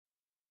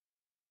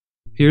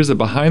Here's a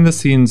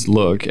behind-the-scenes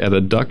look at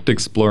a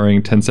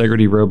duct-exploring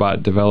tensegrity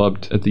robot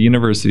developed at the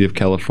University of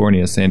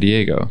California, San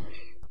Diego.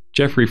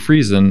 Jeffrey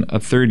Friesen, a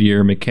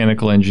third-year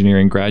mechanical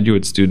engineering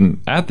graduate student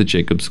at the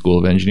Jacobs School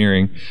of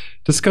Engineering,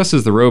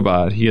 discusses the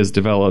robot he has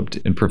developed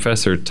in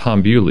Professor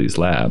Tom Bewley's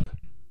lab.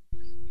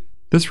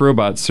 This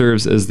robot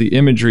serves as the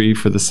imagery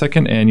for the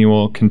second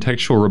annual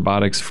Contextual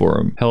Robotics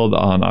Forum held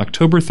on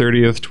October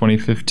 30th,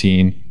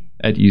 2015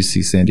 at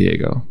UC San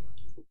Diego.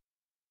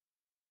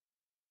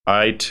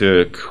 I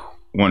took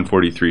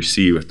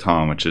 143C with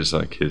Tom, which is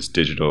like his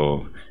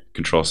digital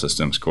control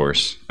systems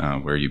course,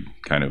 where you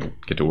kind of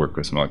get to work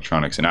with some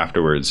electronics. And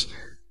afterwards,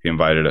 he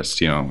invited us,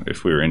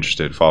 if we were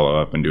interested, to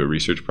follow up and do a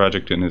research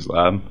project in his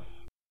lab.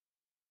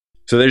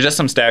 So there's just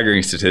some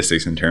staggering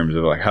statistics in terms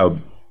of like how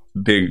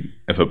big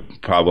of a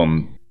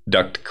problem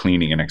duct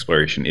cleaning and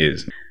exploration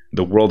is.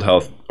 The World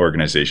Health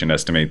Organization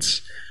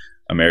estimates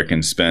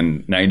Americans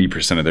spend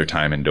 90% of their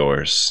time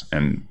indoors,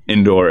 and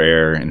indoor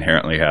air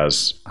inherently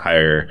has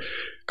higher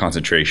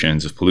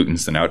concentrations of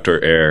pollutants than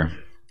outdoor air,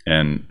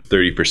 and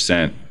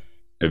 30%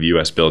 of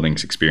US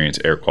buildings experience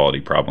air quality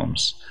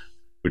problems,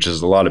 which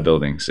is a lot of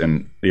buildings.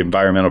 And the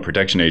Environmental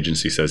Protection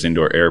Agency says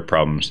indoor air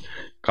problems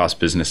cost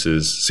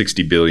businesses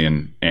 $60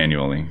 billion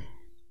annually.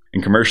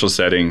 In commercial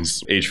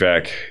settings,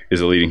 HVAC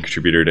is a leading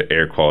contributor to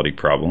air quality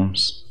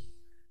problems.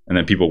 And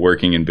then people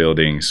working in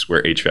buildings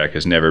where HVAC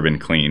has never been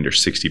cleaned are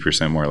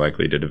 60% more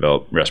likely to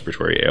develop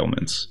respiratory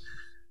ailments.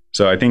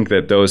 So I think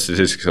that those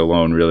statistics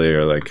alone really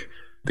are like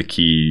the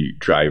key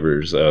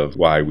drivers of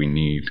why we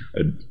need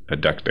a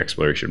duct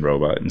exploration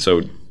robot. And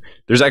so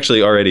there's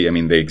actually already,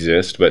 they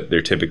exist, but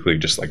they're typically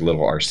just like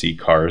little RC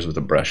cars with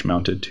a brush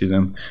mounted to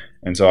them.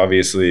 And so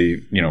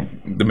obviously,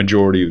 the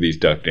majority of these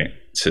duct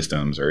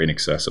systems are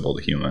inaccessible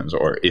to humans,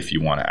 or if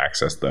you want to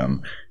access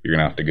them, you're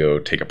gonna have to go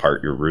take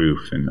apart your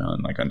roof and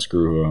like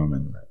unscrew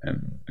them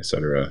and et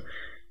cetera.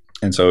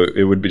 And so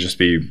it would just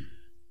be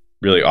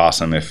really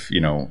awesome if,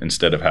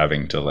 instead of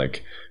having to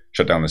like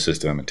shut down the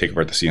system and take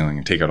apart the ceiling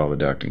and take out all the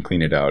duct and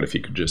clean it out, if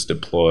you could just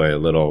deploy a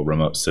little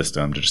remote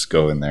system to just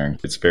go in there.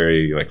 It's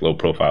very like low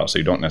profile, so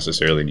you don't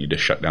necessarily need to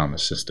shut down the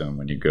system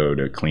when you go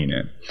to clean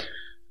it.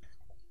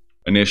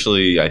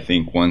 Initially, I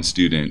think one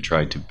student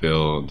tried to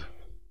build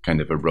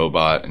kind of a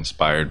robot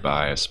inspired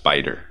by a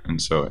spider.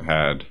 And so it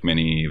had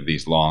many of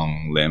these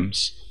long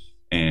limbs.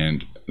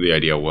 And the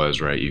idea was,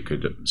 you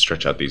could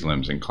stretch out these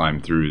limbs and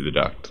climb through the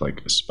duct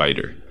like a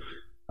spider.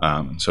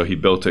 So he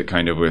built it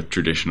kind of with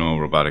traditional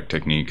robotic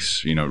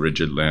techniques,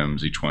 rigid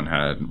limbs. Each one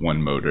had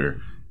one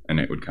motor, and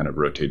it would kind of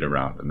rotate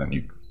around. And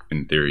then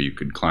in theory, you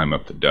could climb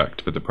up the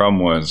duct. But the problem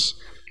was,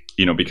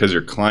 because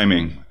you're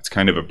climbing, it's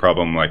kind of a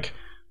problem like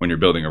when you're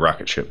building a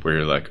rocket ship where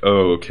you're like,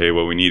 oh, okay,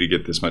 well, we need to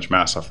get this much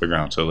mass off the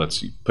ground. So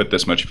let's put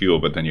this much fuel,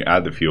 but then you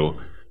add the fuel,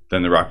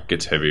 then the rocket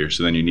gets heavier.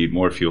 So then you need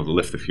more fuel to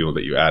lift the fuel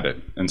that you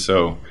added. And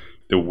so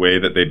the way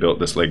that they built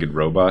this legged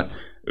robot,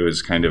 it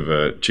was kind of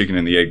a chicken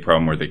and the egg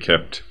problem where they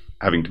kept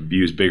having to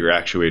use bigger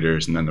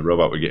actuators, and then the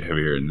robot would get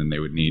heavier, and then they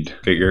would need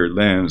bigger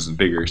limbs and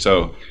bigger.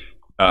 So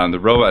the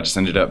robot just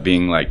ended up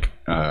being like,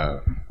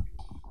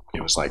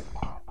 it was like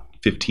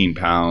 15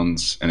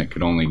 pounds, and it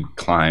could only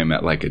climb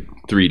at like a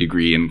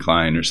 3-degree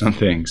incline or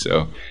something.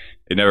 So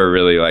it never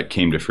really like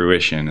came to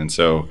fruition. And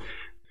so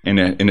in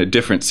a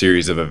different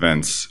series of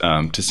events,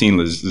 Tassine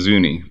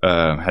Lazzouni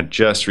had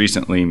just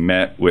recently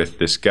met with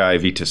this guy,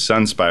 Vytas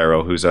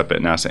Sunspiral, who's up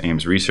at NASA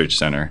Ames Research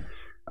Center,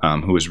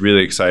 who was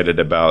really excited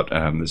about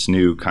this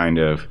new kind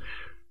of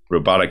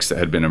robotics that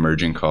had been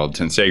emerging called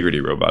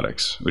tensegrity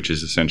robotics, which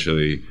is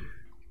essentially,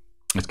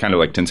 it's kind of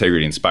like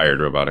tensegrity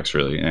inspired robotics,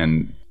 really.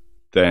 And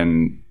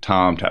then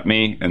Tom tapped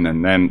me, and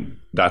then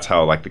that's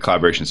how like the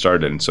collaboration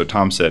started. And so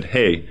Tom said,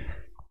 hey,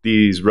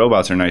 these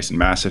robots are nice and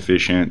mass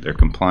efficient, they're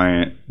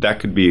compliant. That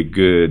could be a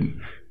good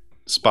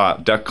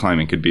spot. Duct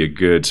climbing could be a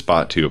good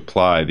spot to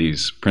apply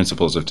these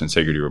principles of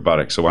tensegrity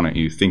robotics. So why don't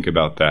you think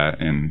about that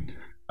and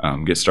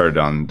get started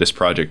on this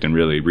project and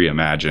really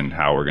reimagine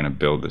how we're going to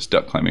build this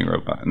duct climbing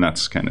robot. And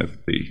that's kind of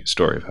the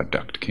story of how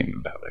duct came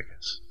about, I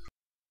guess.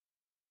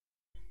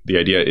 The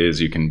idea is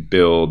you can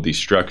build these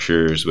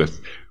structures with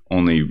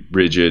only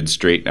rigid,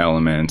 straight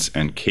elements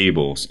and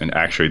cables, and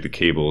actuate the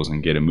cables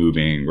and get a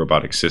moving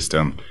robotic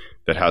system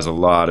that has a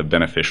lot of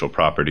beneficial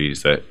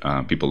properties that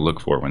people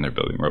look for when they're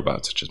building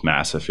robots, such as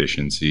mass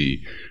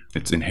efficiency.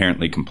 It's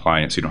inherently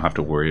compliant, so you don't have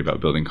to worry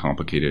about building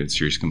complicated,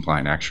 series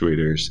compliant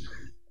actuators,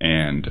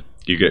 and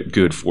you get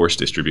good force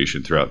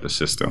distribution throughout the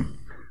system.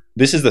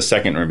 This is the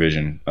second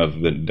revision of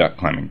the duct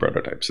climbing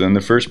prototype. So in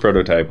the first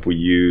prototype, we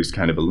used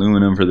kind of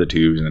aluminum for the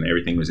tubes, and then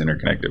everything was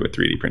interconnected with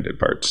 3D printed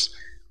parts.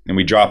 And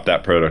we dropped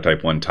that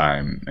prototype one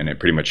time, and it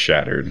pretty much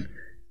shattered.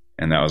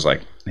 And that was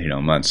like,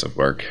 months of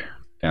work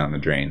down the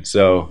drain.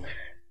 So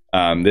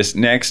this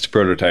next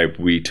prototype,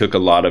 we took a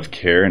lot of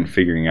care in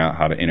figuring out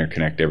how to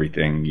interconnect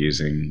everything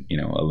using,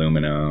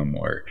 aluminum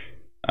or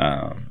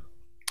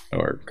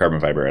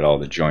carbon fiber at all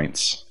the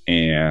joints.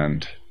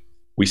 And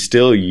we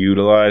still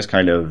utilize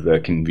kind of the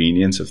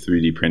convenience of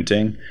 3D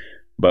printing,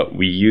 but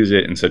we use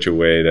it in such a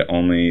way that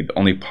the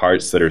only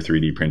parts that are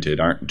 3D printed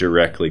aren't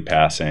directly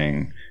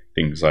passing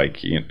things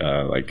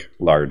like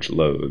large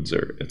loads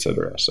or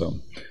etc. So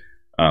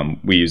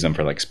we use them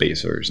for like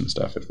spacers and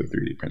stuff if we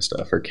 3D print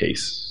stuff, or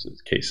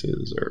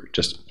cases, or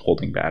just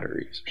holding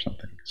batteries or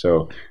something.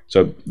 So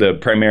the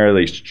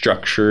primarily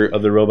structure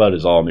of the robot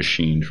is all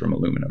machined from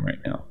aluminum right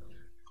now.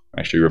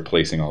 We're actually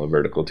replacing all the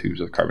vertical tubes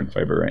with carbon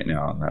fiber right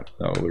now, and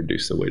that'll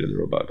reduce the weight of the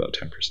robot about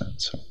 10%.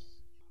 So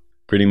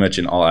pretty much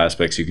in all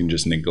aspects, you can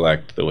just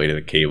neglect the weight of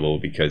the cable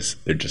because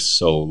they're just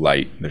so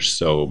light. They're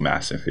so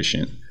mass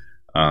efficient.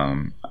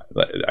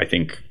 I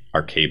think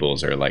our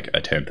cables are like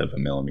 1/10 of a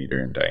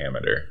millimeter in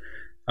diameter,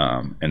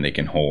 and they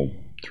can hold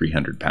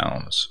 300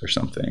 pounds or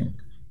something.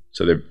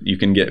 So you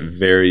can get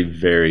very,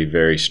 very,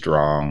 very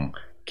strong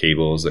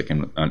cables that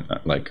can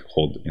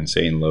hold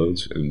insane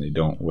loads, and they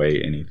don't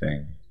weigh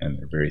anything, and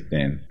they're very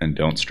thin and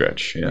don't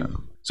stretch. Yeah.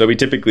 So we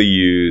typically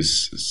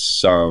use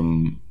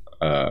some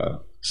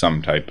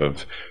type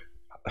of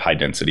high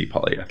density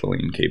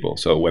polyethylene cable.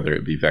 So whether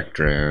it be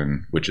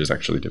Vectran, which is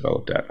actually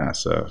developed at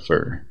NASA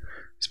for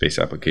space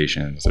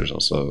applications. There's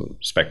also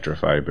Spectra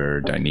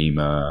Fiber,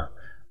 Dyneema.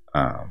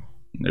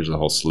 There's a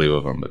whole slew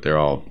of them, but they're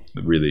all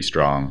really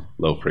strong,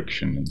 low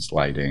friction and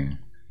sliding.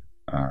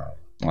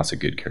 Lots of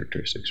good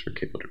characteristics for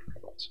cable driven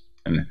robots.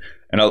 And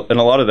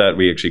a lot of that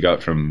we actually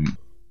got from,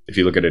 if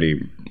you look at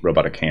any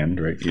robotic hand,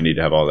 right, you need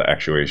to have all the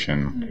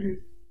actuation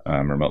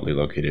remotely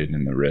located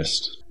in the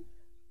wrist.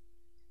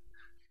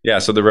 Yeah,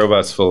 so the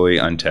robot's fully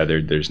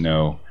untethered. There's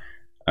no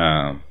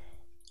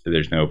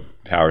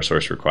power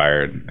source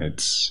required.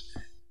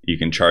 You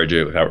can charge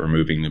it without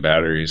removing the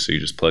batteries, so you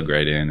just plug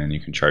right in and you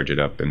can charge it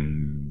up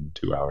in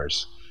 2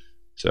 hours.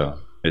 So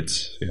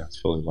it's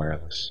fully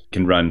wireless. It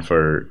can run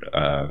for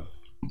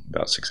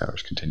about 6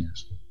 hours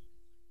continuously.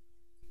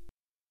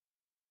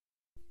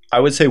 I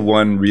would say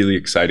one really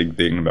exciting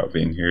thing about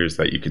being here is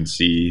that you can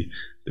see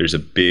there's a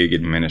big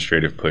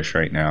administrative push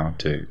right now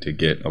to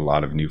get a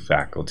lot of new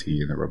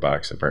faculty in the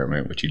robotics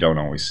department, which you don't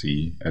always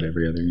see at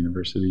every other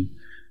university.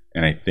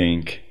 And I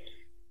think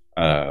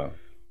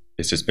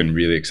it's just been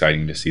really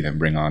exciting to see them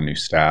bring on new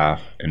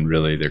staff, and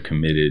really they're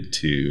committed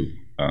to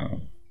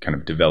kind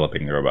of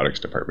developing the robotics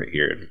department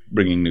here,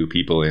 bringing new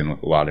people in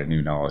with a lot of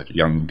new knowledge,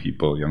 young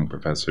people, young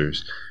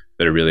professors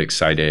that are really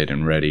excited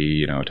and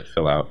ready, to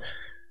fill out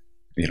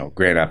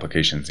grant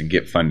applications and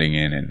get funding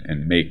in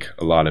and make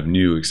a lot of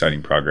new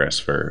exciting progress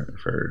for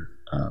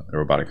the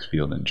robotics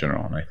field in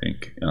general. And I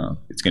think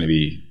it's going to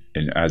be,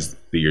 and as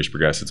the years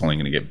progress, it's only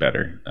going to get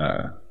better,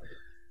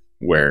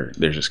 where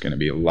there's just going to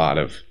be a lot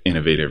of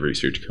innovative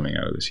research coming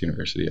out of this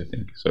university, I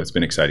think. So it's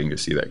been exciting to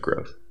see that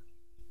growth.